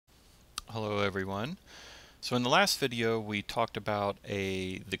Hello everyone. So in the last video we talked about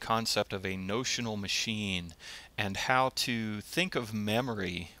the concept of a notional machine and how to think of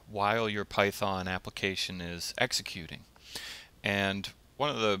memory while your Python application is executing. And one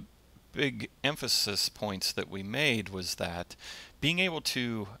of the big emphasis points that we made was that being able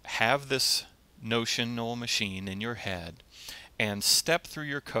to have this notional machine in your head and step through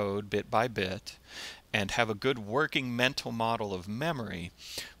your code bit by bit and have a good working mental model of memory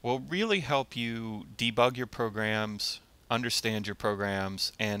will really help you debug your programs, understand your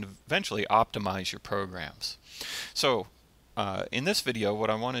programs, and eventually optimize your programs. So in this video, what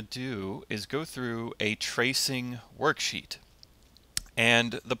I want to do is go through a tracing worksheet.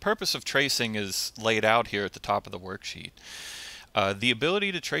 And the purpose of tracing is laid out here at the top of the worksheet. The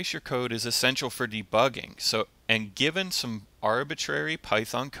ability to trace your code is essential for debugging. And given some arbitrary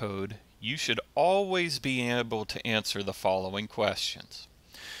Python code, you should always be able to answer the following questions.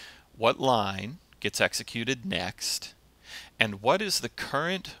 What line gets executed next? And what is the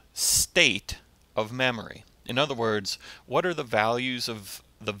current state of memory? In other words, what are the values of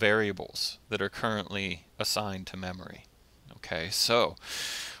the variables that are currently assigned to memory? Okay, so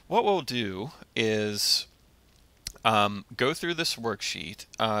what we'll do is go through this worksheet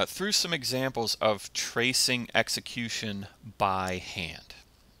through some examples of tracing execution by hand.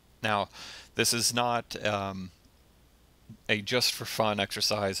 Now, this is not a just for fun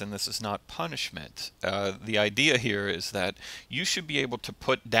exercise, and this is not punishment. The idea here is that you should be able to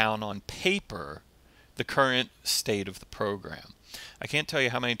put down on paper the current state of the program. I can't tell you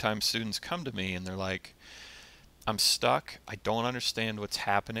how many times students come to me and they're like, I'm stuck, I don't understand what's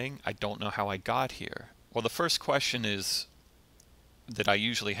happening, I don't know how I got here. Well, the first question that I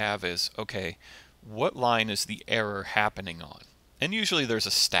usually have is, okay, what line is the error happening on? And usually there's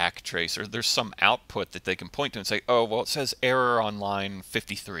a stack trace or there's some output that they can point to and say, oh, well, it says error on line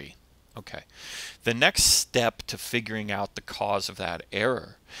 53. Okay. The next step to figuring out the cause of that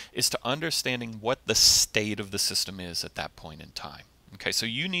error is to understanding what the state of the system is at that point in time. Okay, so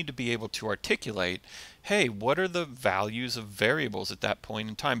you need to be able to articulate, hey, what are the values of variables at that point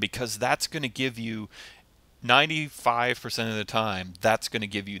in time? Because that's going to give you 95% of the time, that's going to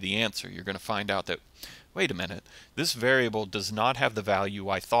give you the answer. You're going to find out that, wait a minute, this variable does not have the value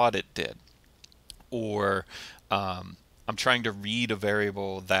I thought it did. Or I'm trying to read a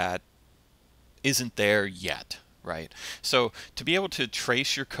variable that isn't there yet, right? So to be able to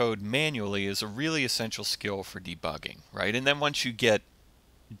trace your code manually is a really essential skill for debugging, right? And then once you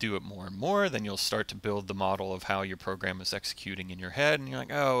do it more and more, then you'll start to build the model of how your program is executing in your head, and you're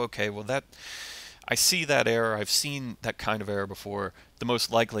like, oh, okay, well I see that error, I've seen that kind of error before. The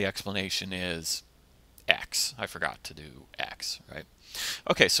most likely explanation is X. I forgot to do X, right?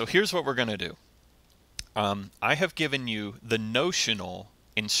 Okay, so here's what we're going to do. I have given you the notional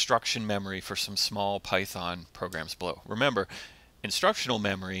instruction memory for some small Python programs below. Remember, instructional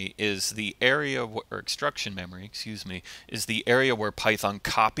memory is the area, or instruction memory, excuse me, is the area where Python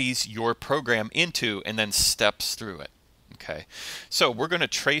copies your program into and then steps through it. Okay, so we're going to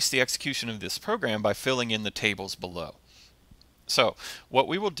trace the execution of this program by filling in the tables below. So what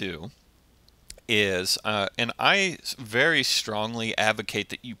we will do is, and I very strongly advocate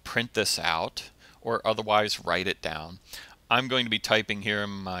that you print this out or otherwise write it down. I'm going to be typing here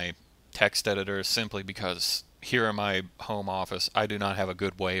in my text editor simply because here in my home office I do not have a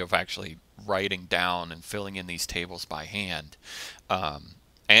good way of actually writing down and filling in these tables by hand.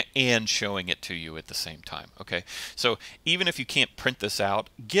 And showing it to you at the same time. Okay, so even if you can't print this out,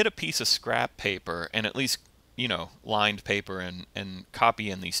 get a piece of scrap paper and at least, you know, lined paper and copy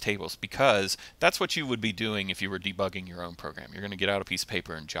in these tables, because that's what you would be doing if you were debugging your own program. You're going to get out a piece of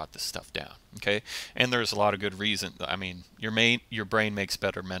paper and jot this stuff down. Okay, and there's a lot of good reason. I mean, your brain makes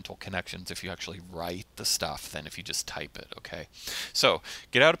better mental connections if you actually write the stuff than if you just type it. Okay, so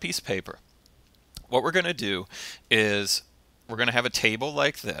get out a piece of paper. What we're going to do is we're going to have a table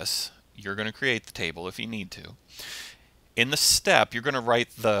like this. You're going to create the table if you need to. In the step, you're going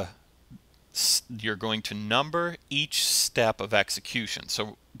to number each step of execution.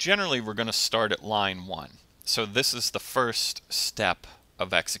 So generally, we're going to start at line 1. So this is the first step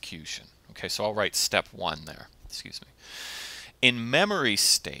of execution. Okay, so I'll write step 1 there. Excuse me. In memory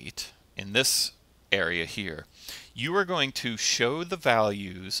state, in this area here, you are going to show the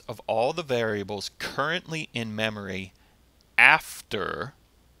values of all the variables currently in memory after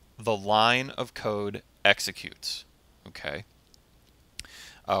the line of code executes. Okay,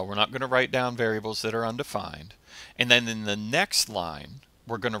 we're not going to write down variables that are undefined, and then in the next line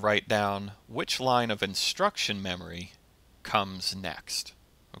we're going to write down which line of instruction memory comes next.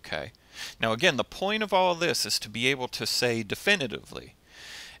 Okay, now again, the point of all this is to be able to say definitively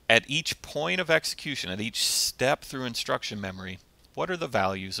at each point of execution, at each step through instruction memory, what are the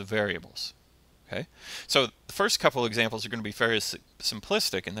values of variables? Okay, so the first couple examples are going to be very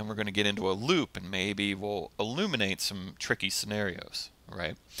simplistic, and then we're going to get into a loop and maybe we'll illuminate some tricky scenarios. All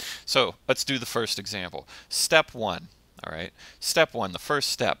right, so let's do the first example. Step 1. All right, step 1, the first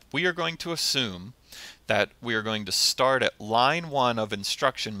step. We are going to assume that we are going to start at line 1 of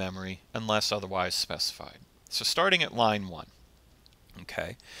instruction memory unless otherwise specified. So starting at line 1.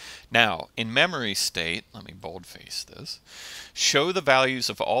 Okay, now in memory state, let me boldface this, show the values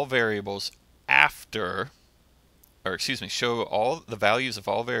of all variables show all the values of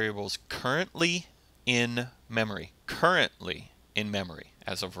all variables currently in memory,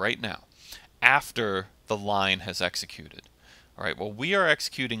 as of right now, after the line has executed. All right, well, we are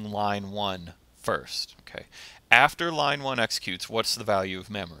executing line 1 first. Okay, after line 1 executes, what's the value of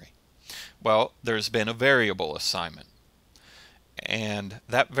memory? Well, there's been a variable assignment, and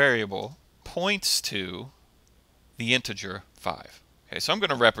that variable points to the integer 5. Okay, so I'm going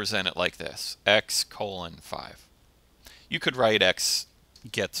to represent it like this, x colon 5. You could write x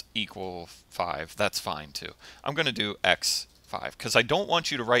gets equal 5, that's fine too. I'm going to do x 5 because I don't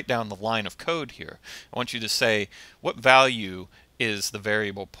want you to write down the line of code here. I want you to say what value is the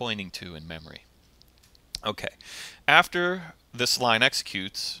variable pointing to in memory. Okay, after this line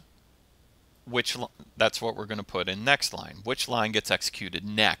executes, that's what we're going to put in next line. Which line gets executed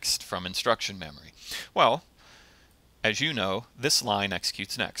next from instruction memory? Well, as you know, this line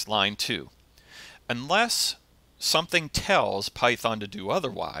executes next, line 2. Unless something tells Python to do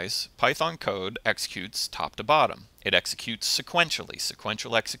otherwise, Python code executes top to bottom. It executes sequentially,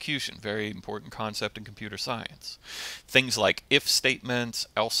 sequential execution, very important concept in computer science. Things like if statements,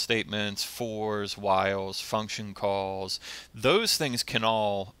 else statements, fors, whiles, function calls, those things can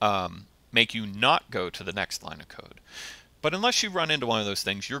all make you not go to the next line of code. But unless you run into one of those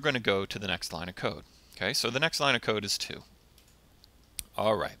things, you're going to go to the next line of code. Okay, so the next line of code is 2.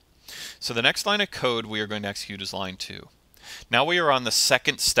 All right, so the next line of code we are going to execute is line 2. Now we are on the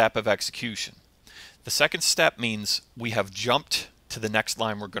second step of execution. The second step means we have jumped to the next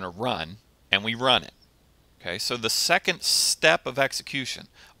line we're going to run, and we run it. Okay, so the second step of execution,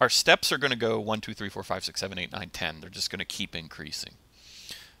 our steps are going to go 1, 2, 3, 4, 5, 6, 7, 8, 9, 10. They're just going to keep increasing.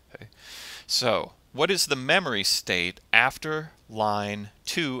 Okay, so what is the memory state after line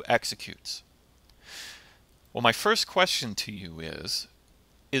 2 executes? Well, my first question to you is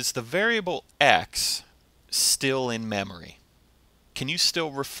the variable x still in memory? Can you still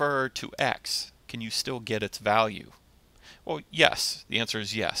refer to x? Can you still get its value? Well, yes. The answer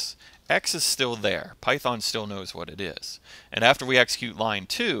is yes. X is still there. Python still knows what it is. And after we execute line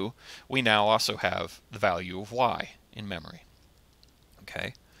 2, we now also have the value of y in memory.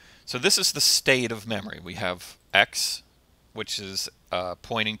 Okay, so this is the state of memory. We have x, which is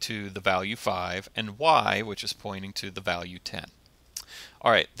pointing to the value 5, and y, which is pointing to the value 10.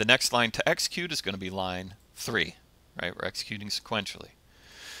 All right, the next line to execute is going to be line 3. Right, we're executing sequentially.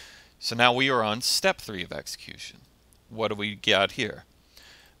 So now we are on step 3 of execution. What do we get here?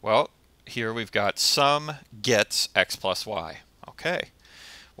 Well, here we've got sum gets x plus y. Okay,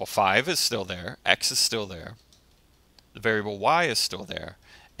 well, 5 is still there, x is still there, the variable y is still there,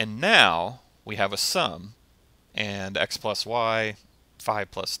 and now we have a sum, and x plus y,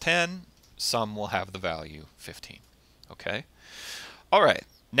 5 plus 10, sum will have the value 15. Okay? All right,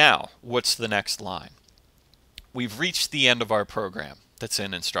 now what's the next line? We've reached the end of our program that's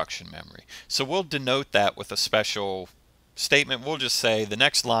in instruction memory. So we'll denote that with a special statement. We'll just say the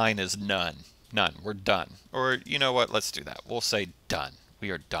next line is none. None. We're done. Or you know what? Let's do that. We'll say done. We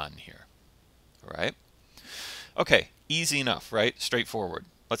are done here. All right? Okay, easy enough, right? Straightforward.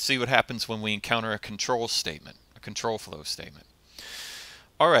 Let's see what happens when we encounter a control statement, a control flow statement.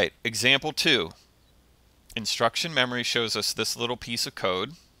 All right, example 2. Instruction memory shows us this little piece of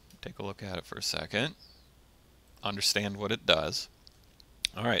code. Take a look at it for a second. Understand what it does.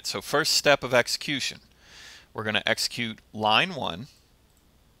 All right, so first step of execution. We're going to execute line 1.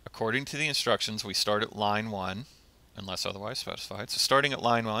 According to the instructions, we start at line 1, unless otherwise specified. So starting at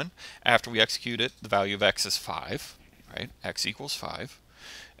line 1, after we execute it, the value of x is 5. Right? X equals 5.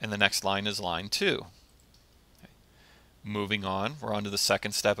 And the next line is line 2. Moving on, we're on to the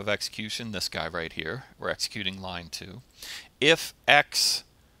second step of execution, this guy right here. We're executing line 2. If x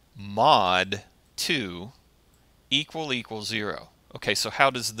mod 2 equals 0. Okay, so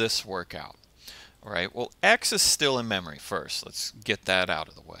how does this work out? All right, well, x is still in memory first. Let's get that out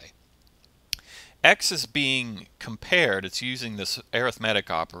of the way. X is being compared, it's using this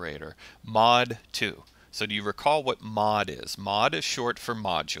arithmetic operator, mod 2. So do you recall what mod is? Mod is short for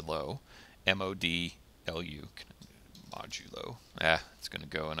modulo, M-O-D-L-U. modulo. It's going to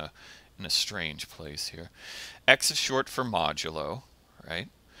go in a strange place here. X is short for modulo, right?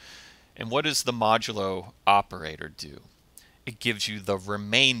 And what does the modulo operator do? It gives you the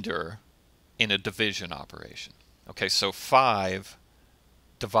remainder in a division operation. Okay, so 5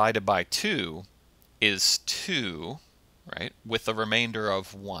 divided by 2 is 2, right, with a remainder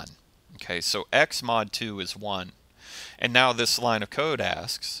of 1. Okay, so x mod 2 is 1. And now this line of code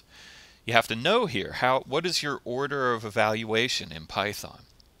asks, you have to know here, what is your order of evaluation in Python?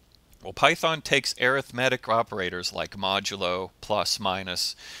 Well, Python takes arithmetic operators like modulo, plus,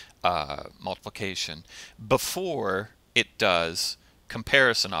 minus, multiplication, before it does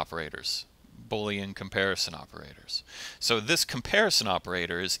comparison operators, Boolean comparison operators. So this comparison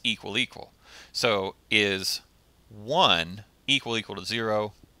operator is equal equal. So is 1 equal to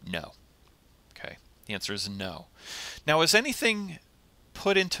 0? No. Okay, the answer is no. Now, is anything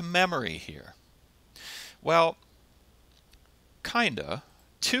put into memory here? Well, kinda.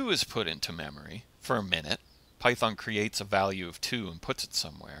 2 is put into memory for a minute. Python creates a value of 2 and puts it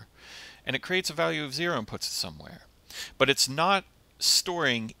somewhere. And it creates a value of 0 and puts it somewhere. But it's not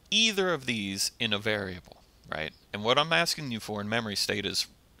storing either of these in a variable, right? And what I'm asking you for in memory state is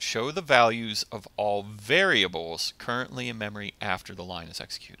show the values of all variables currently in memory after the line is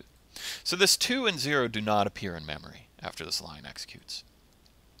executed. So this 2 and 0 do not appear in memory after this line executes.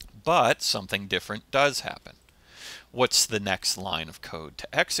 But something different does happen. What's the next line of code to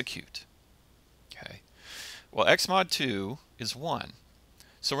execute? Okay. Well, xmod 2 is 1.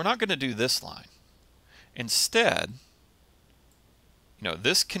 So we're not going to do this line. Instead,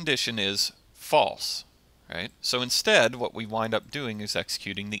 this condition is false, right? So instead, what we wind up doing is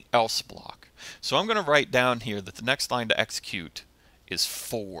executing the else block. So I'm going to write down here that the next line to execute is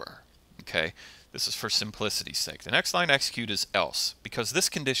 4, okay? This is for simplicity's sake. The next line to execute is else, because this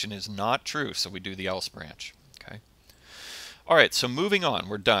condition is not true, so we do the else branch, okay? All right, so moving on,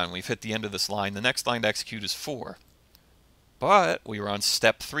 we're done. We've hit the end of this line. The next line to execute is 4. But we were on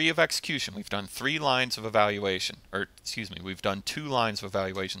step 3 of execution. We've done 3 lines of evaluation, or excuse me, we've done 2 lines of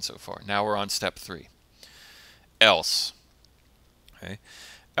evaluation so far. Now we're on step 3. Else. Okay.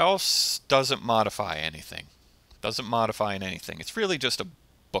 Else doesn't modify anything. Doesn't modify in anything. It's really just a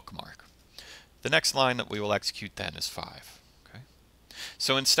bookmark. The next line that we will execute then is 5. Okay.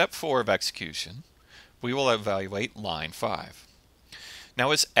 So in step 4 of execution, we will evaluate line 5. Now,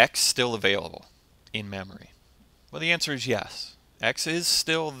 is x still available in memory? Well, the answer is yes. X is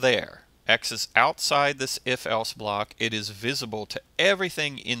still there. X is outside this if-else block. It is visible to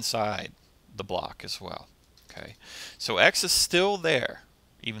everything inside the block as well. Okay, so X is still there,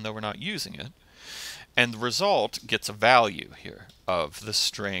 even though we're not using it. And the result gets a value here of the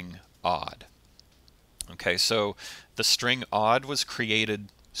string odd. Okay, so the string odd was created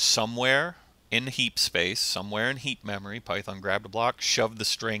somewhere in heap space, somewhere in heap memory. Python grabbed a block, shoved the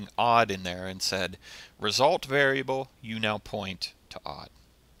string odd in there, and said, result variable, you now point to odd.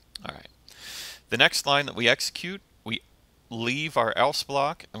 All right. The next line that we execute, we leave our else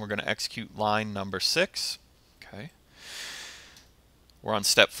block, and we're going to execute line number 6. Okay. We're on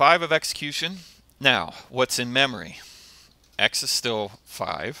step 5 of execution. Now, what's in memory? X is still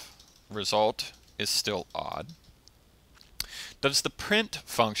 5. Result is still odd. Does the print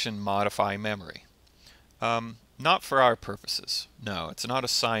function modify memory? Not for our purposes. No, it's not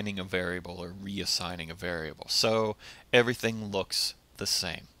assigning a variable or reassigning a variable. So everything looks the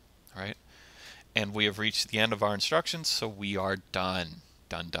same, right? And we have reached the end of our instructions, so we are done.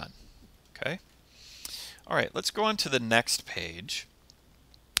 Done. Okay? All right, let's go on to the next page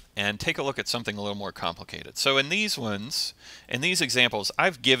and take a look at something a little more complicated. So in these examples,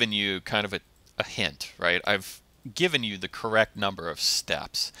 I've given you kind of a hint, right? I've given you the correct number of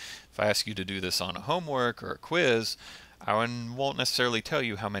steps. If I ask you to do this on a homework or a quiz, I won't necessarily tell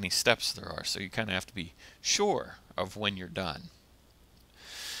you how many steps there are, so you kind of have to be sure of when you're done.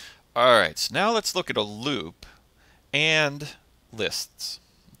 All right, so now let's look at a loop and lists.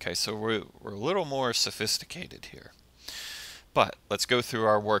 Okay, so we're a little more sophisticated here. But let's go through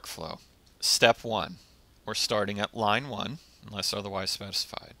our workflow. Step 1, we're starting at line 1, unless otherwise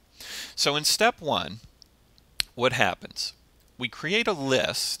specified. So in step 1, what happens? We create a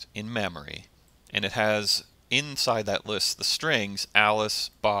list in memory, and it has inside that list the strings Alice,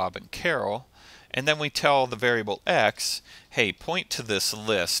 Bob, and Carol, and then we tell the variable x, hey, point to this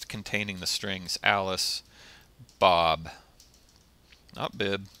list containing the strings Alice, Bob, not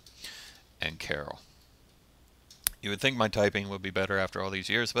Bib, and Carol. You would think my typing would be better after all these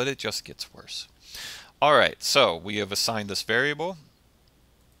years, but it just gets worse. All right, so we have assigned this variable.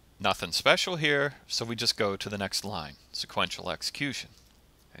 Nothing special here, so we just go to the next line, sequential execution.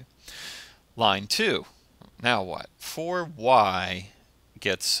 Okay. Line 2. Now what? 4y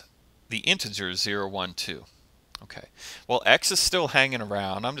gets the integer 0, 1, 2. Okay, well, x is still hanging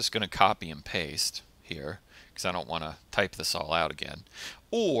around. I'm just going to copy and paste here because I don't want to type this all out again.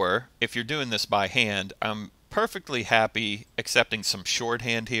 Or if you're doing this by hand, I'm perfectly happy accepting some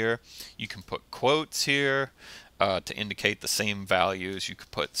shorthand here. You can put quotes here to indicate the same values. You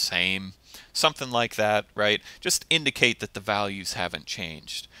could put same, something like that, right? Just indicate that the values haven't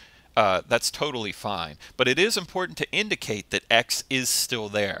changed. That's totally fine. But it is important to indicate that x is still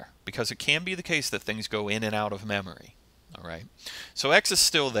there, because it can be the case that things go in and out of memory. All right. So x is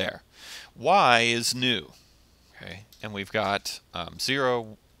still there. Y is new. Okay. And we've got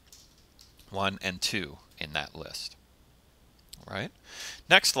 0, 1, and 2 in that list. All right.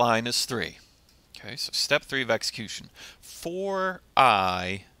 Next line is 3. Okay. So step 3 of execution. For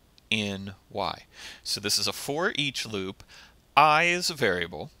I in y. So this is a for each loop. I is a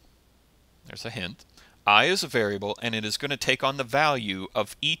variable. There's a hint. I is a variable, and it is going to take on the value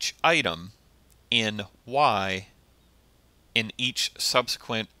of each item in y in each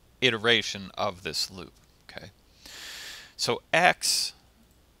subsequent iteration of this loop. Okay. So x,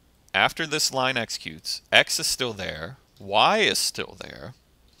 after this line executes, x is still there, y is still there,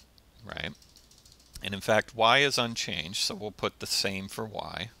 right? And in fact, y is unchanged, so we'll put the same for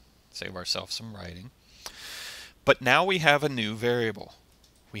y, save ourselves some writing. But now we have a new variable.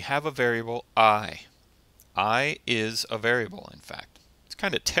 We have a variable I. I is a variable, in fact. It's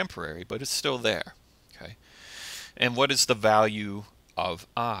kind of temporary, but it's still there. Okay. And what is the value of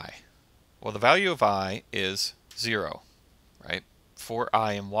I? Well, the value of I is 0, right? For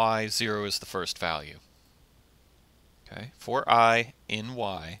I in y, 0 is the first value. Okay. For I in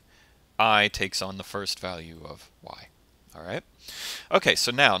y, I takes on the first value of y. All right. Okay,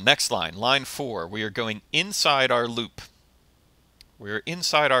 so now, next line, line 4, we are going inside our loop. We're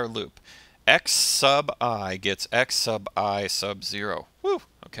inside our loop. X sub I gets X sub I sub 0. Woo!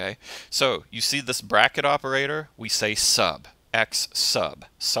 Okay. So you see this bracket operator? We say sub. X sub.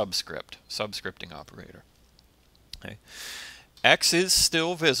 Subscript. Subscripting operator. Okay. X is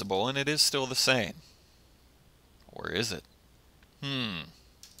still visible and it is still the same. Or is it?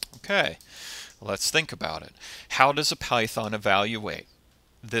 Okay. Let's think about it. How does a Python evaluate?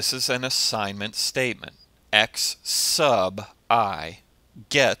 This is an assignment statement. X sub I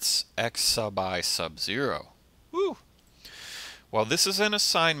gets X sub I sub 0. Woo! Well, this is an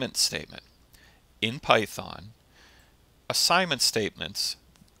assignment statement. In Python, assignment statements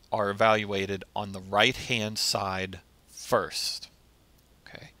are evaluated on the right-hand side first.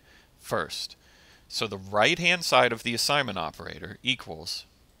 Okay, first. So the right-hand side of the assignment operator equals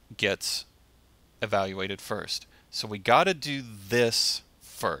gets evaluated first. So we got to do this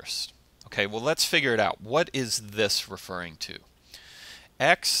first. Okay, well, let's figure it out. What is this referring to?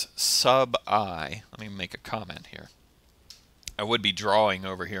 X sub I, let me make a comment here. I would be drawing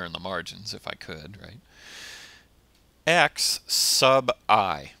over here in the margins if I could, right? X sub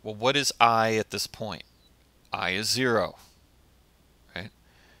I. Well, what is I at this point? I is 0, right?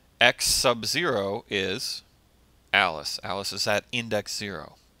 X sub 0 is Alice. Alice is at index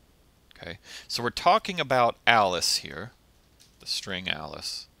 0. Okay, so we're talking about Alice here, the string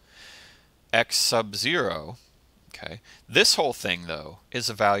Alice. X sub 0, okay. This whole thing, though, is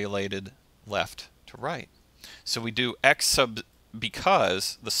evaluated left to right. So we do X sub,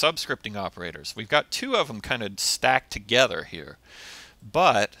 because the subscripting operators, we've got two of them kind of stacked together here.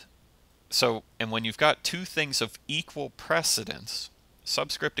 But, so, and when you've got two things of equal precedence,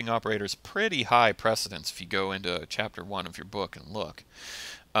 subscripting operators, pretty high precedence if you go into chapter 1 of your book and look.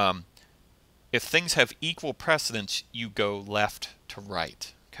 If things have equal precedence, you go left to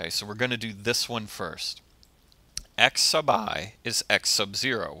right. Okay, so we're going to do this one first. X sub I is X sub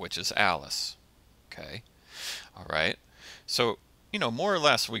 0, which is Alice. Okay, all right. So, you know, more or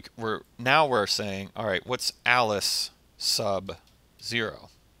less, we're saying, all right, what's Alice sub 0?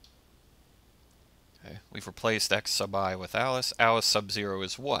 Okay, we've replaced X sub I with Alice. Alice sub 0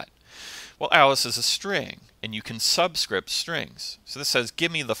 is what? Well, Alice is a string, and you can subscript strings. So this says,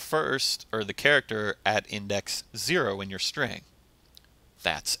 give me the first, or the character at index 0 in your string.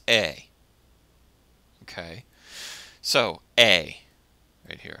 That's A. Okay. So, A,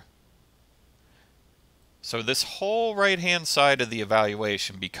 right here. So this whole right-hand side of the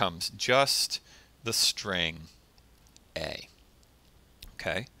evaluation becomes just the string A.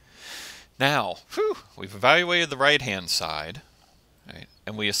 Okay. Now, we've evaluated the right-hand side. Right,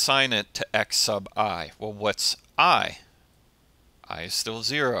 and we assign it to X sub I. Well, what's I? I is still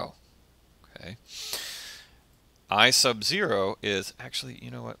 0. Okay. I sub 0 is actually, you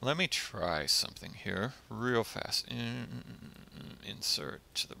know what? Let me try something here real fast. Insert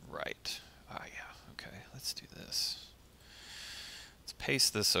to the right. Ah, yeah. Okay, let's do this. Let's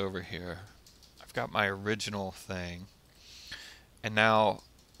paste this over here. I've got my original thing. And now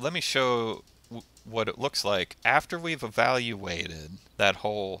let me show what it looks like after we've evaluated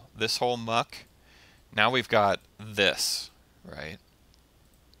this whole muck. Now we've got this, right?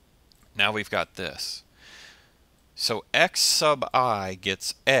 Now we've got this. So x sub I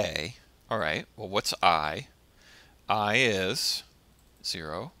gets a. All right, well, what's I? I is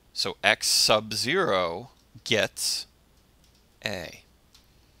 0. So x sub 0 gets a.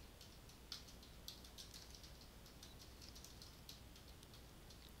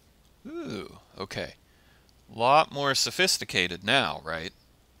 Ooh, okay. Lot more sophisticated now, right?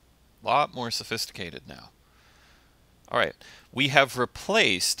 Lot more sophisticated now. All right, we have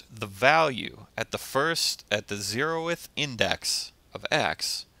replaced the value at the 0th index of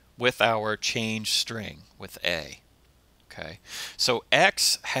x with our change string with a. Okay, so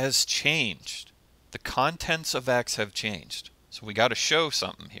x has changed. The contents of x have changed. So we got to show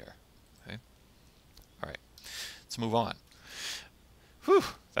something here. Okay, all right, let's move on. Whew,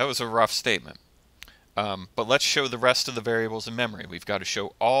 that was a rough statement. But let's show the rest of the variables in memory. We've got to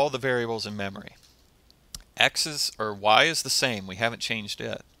show all the variables in memory. Y is the same. We haven't changed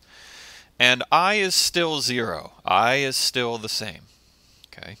it. And I is still 0. I is still the same.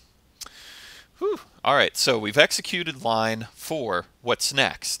 Okay. Whew. All right, so we've executed line 4. What's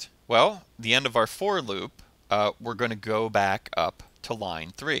next? Well, the end of our for loop, we're going to go back up to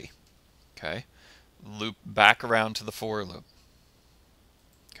line 3. Okay. Loop back around to the for loop.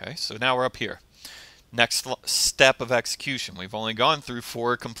 Okay, so now we're up here. Next step of execution. We've only gone through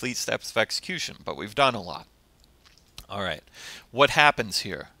 4 complete steps of execution, but we've done a lot. All right, what happens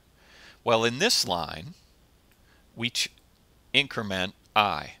here? Well, in this line, we increment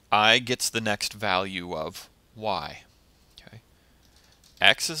I. I gets the next value of y. Okay.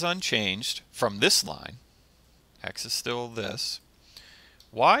 X is unchanged from this line. X is still this.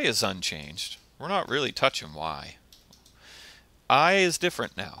 Y is unchanged. We're not really touching y. I is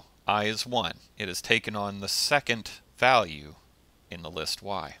different now. I is 1. It has taken on the second value in the list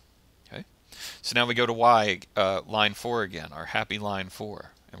y. Okay. So now we go to y, line 4 again, our happy line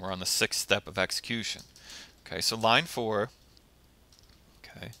 4, and we're on the 6th step of execution. Okay, so line 4.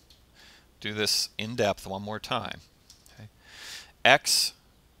 Okay, do this in depth one more time. Okay. X,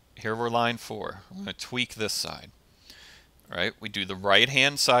 here we're line 4. I'm going to tweak this side. All right, we do the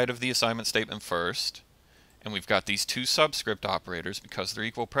right-hand side of the assignment statement first. And we've got these 2 subscript operators. Because they're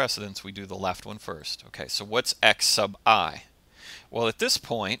equal precedence, we do the left one first. Okay, so what's x sub I? Well, at this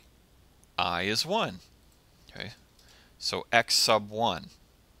point, I is 1. Okay, so x sub 1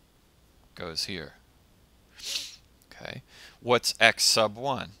 goes here. Okay, what's x sub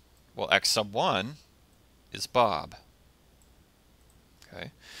 1? Well, x sub 1 is Bob. Okay,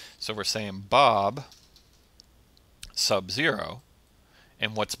 so we're saying Bob sub 0.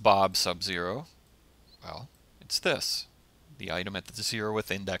 And what's Bob sub 0? Well, it's this, the item at the 0th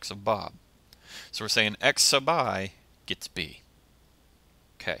index of Bob. So we're saying x sub I gets B.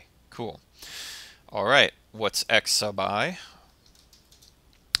 Okay, cool. All right, what's x sub I?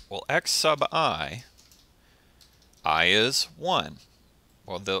 Well, x sub I is 1.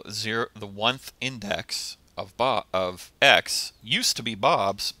 Well, the 1th index of x used to be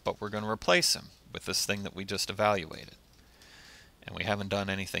Bob's, but we're going to replace him with this thing that we just evaluated. And we haven't done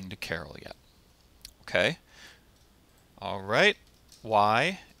anything to Carol yet. Okay. All right.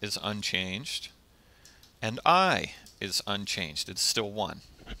 Y is unchanged. And I is unchanged. It's still 1.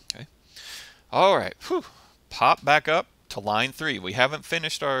 Okay. All right. Whew. Pop back up to line 3. We haven't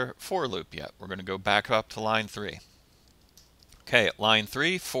finished our for loop yet. We're going to go back up to line 3. Okay, at line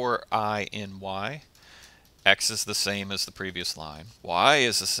 3, for I in y, x is the same as the previous line. Y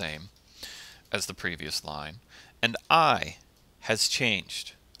is the same as the previous line. And I has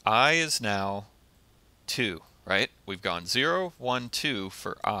changed. I is now 2, right? We've gone 0, 1, 2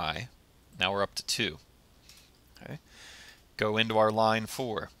 for I. Now we're up to 2. Okay. Go into our line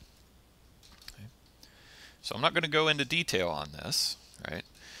 4. Okay. So I'm not going to go into detail on this, right?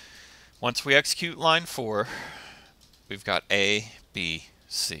 Once we execute line 4, we've got A, B,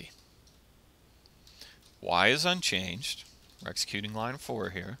 C. Y is unchanged. We're executing line 4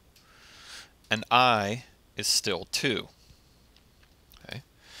 here. And I is still 2. Okay.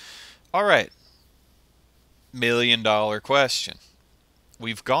 All right. $1,000,000 question.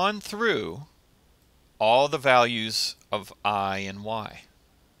 We've gone through all the values of I and Y.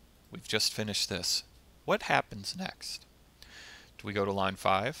 We've just finished this. What happens next? Do we go to line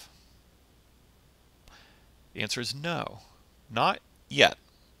 5? The answer is no, not yet.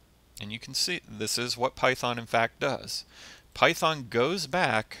 And you can see this is what Python in fact does. Python goes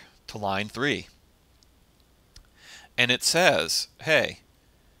back to line 3. and it says, hey,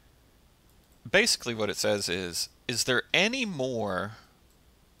 basically what it says is there any more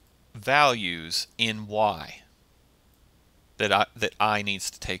values in y that I needs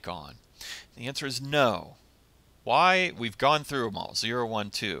to take on? The answer is no. Y, we've gone through them all, 0,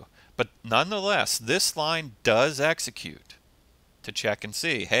 1, 2. But nonetheless, this line does execute to check and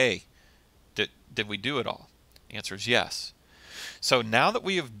see, hey, did we do it all? The answer is yes. So now that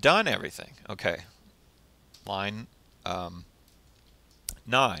we have done everything, okay, line 9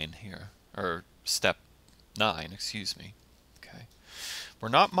 here, or step 9, excuse me, okay, we're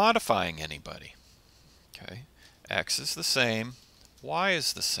not modifying anybody, okay, x is the same, y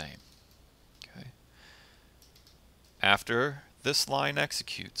is the same, okay. After this line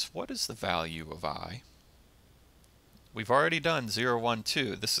executes, what is the value of I? We've already done 0, 1,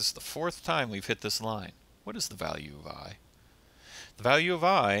 2. This is the 4th time we've hit this line. What is the value of I? The value of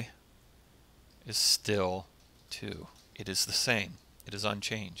I is still 2. It is the same. It is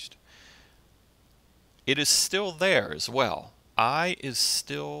unchanged. It is still there as well. I is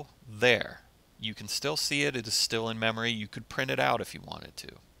still there. You can still see it. It is still in memory. You could print it out if you wanted to.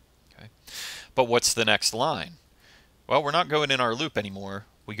 Okay. But what's the next line? Well, we're not going in our loop anymore.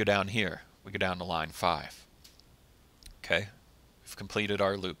 We go down here. We go down to line 5. Okay, we've completed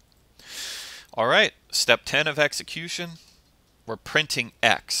our loop. All right, step 10 of execution, we're printing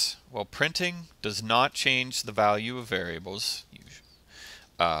x. Well, printing does not change the value of variables.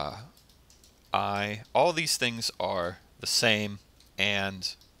 All these things are the same,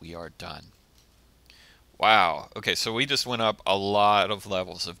 and we are done. Wow, okay, so we just went up a lot of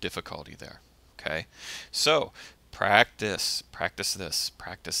levels of difficulty there. Okay, so practice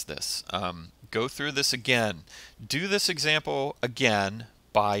this. Go through this again. Do this example again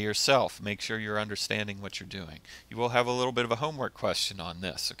by yourself. Make sure you're understanding what you're doing. You will have a little bit of a homework question on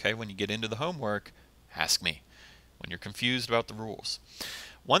this. Okay, when you get into the homework, ask me when you're confused about the rules.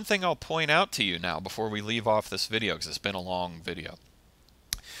 One thing I'll point out to you now before we leave off this video, because it's been a long video.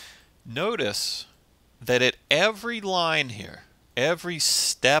 Notice that at every line here, every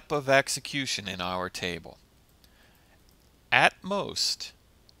step of execution in our table, at most,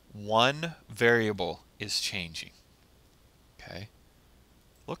 one variable is changing. Okay?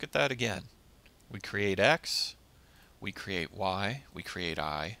 Look at that again. We create x, we create y, we create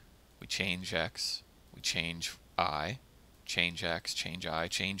I, we change x, we change I, change x, change I,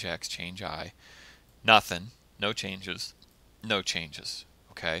 change x, change I. Nothing. No changes. No changes.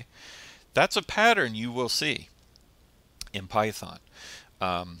 Okay? That's a pattern you will see in Python.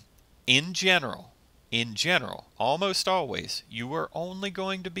 In general, almost always, you are only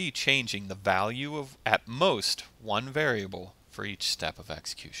going to be changing the value of, at most, one variable for each step of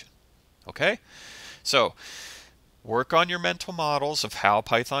execution. Okay? So, work on your mental models of how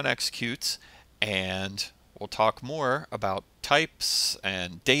Python executes, and we'll talk more about types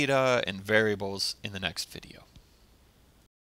and data and variables in the next video.